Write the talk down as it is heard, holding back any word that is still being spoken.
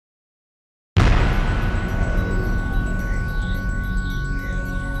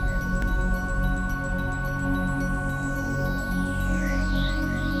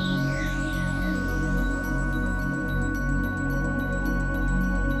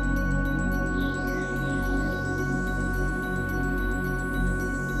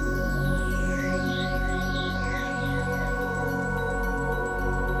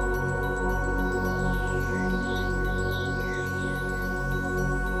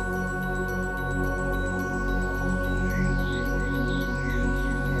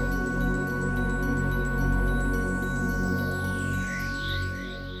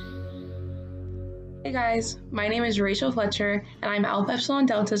Hey guys, my name is Rachel Fletcher, and I'm Alpha Epsilon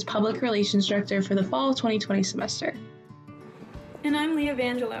Delta's Public Relations Director for the fall of 2020 semester. And I'm Leah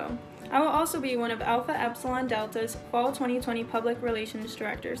Vangelo. I will also be one of Alpha Epsilon Delta's fall 2020 Public Relations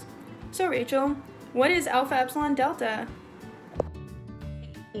Directors. So Rachel, what is Alpha Epsilon Delta?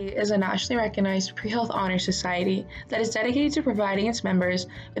 AED is a nationally recognized pre-health honor society that is dedicated to providing its members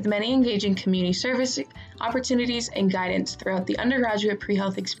with many engaging community service opportunities and guidance throughout the undergraduate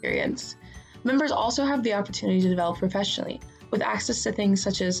pre-health experience. Members also have the opportunity to develop professionally, with access to things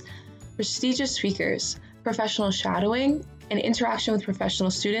such as prestigious speakers, professional shadowing, and interaction with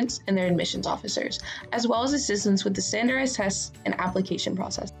professional students and their admissions officers, as well as assistance with the standardized tests and application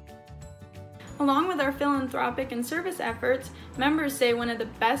process. Along with our philanthropic and service efforts, members say one of the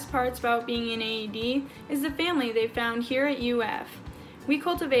best parts about being in AED is the family they found here at UF. We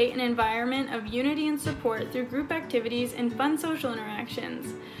cultivate an environment of unity and support through group activities and fun social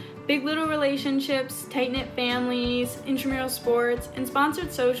interactions. Big Little relationships, tight-knit families, intramural sports, and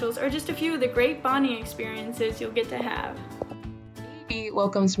sponsored socials are just a few of the great bonding experiences you'll get to have. AED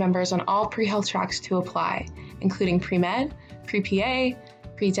welcomes members on all pre-health tracks to apply, including pre-med, pre-PA,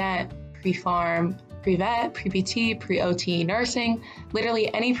 pre-dent, pre-pharm, pre-vet, pre-PT, pre-OT, nursing,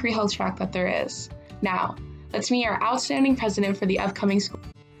 literally any pre-health track that there is. Now, let's meet our outstanding president for the upcoming school.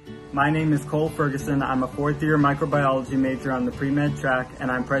 My name is Cole Ferguson. I'm a fourth-year microbiology major on the pre-med track,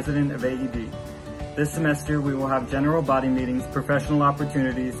 and I'm president of AED. This semester, we will have general body meetings, professional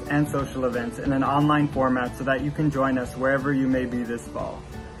opportunities, and social events in an online format so that you can join us wherever you may be this fall.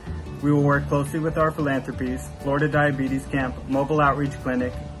 We will work closely with our philanthropies, Florida Diabetes Camp, Mobile Outreach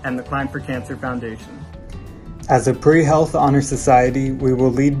Clinic, and the Climb for Cancer Foundation. As a pre-health honor society, we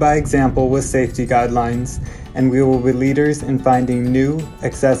will lead by example with safety guidelines, and we will be leaders in finding new,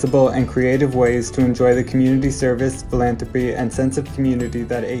 accessible, and creative ways to enjoy the community service, philanthropy, and sense of community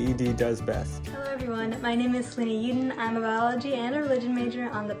that AED does best. Hello everyone, my name is Selena Uden. I'm a biology and a religion major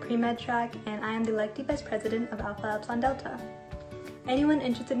on the pre-med track, and I am the elective vice president of Alpha Epsilon Delta. Anyone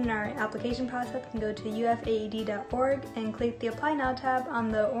interested in our application process can go to ufaed.org and click the Apply Now tab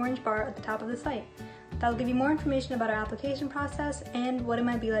on the orange bar at the top of the site. That'll give you more information about our application process and what it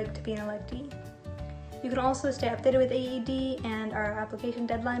might be like to be an electee. You can also stay updated with AED and our application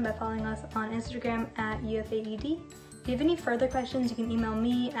deadline by following us on Instagram at ufaed. If you have any further questions, you can email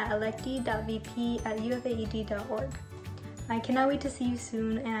me at electee.vp@ufaed.org. I cannot wait to see you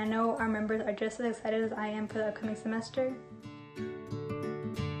soon, and I know our members are just as excited as I am for the upcoming semester.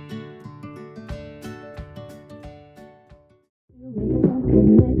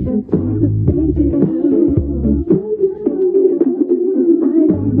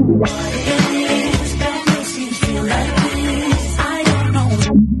 Why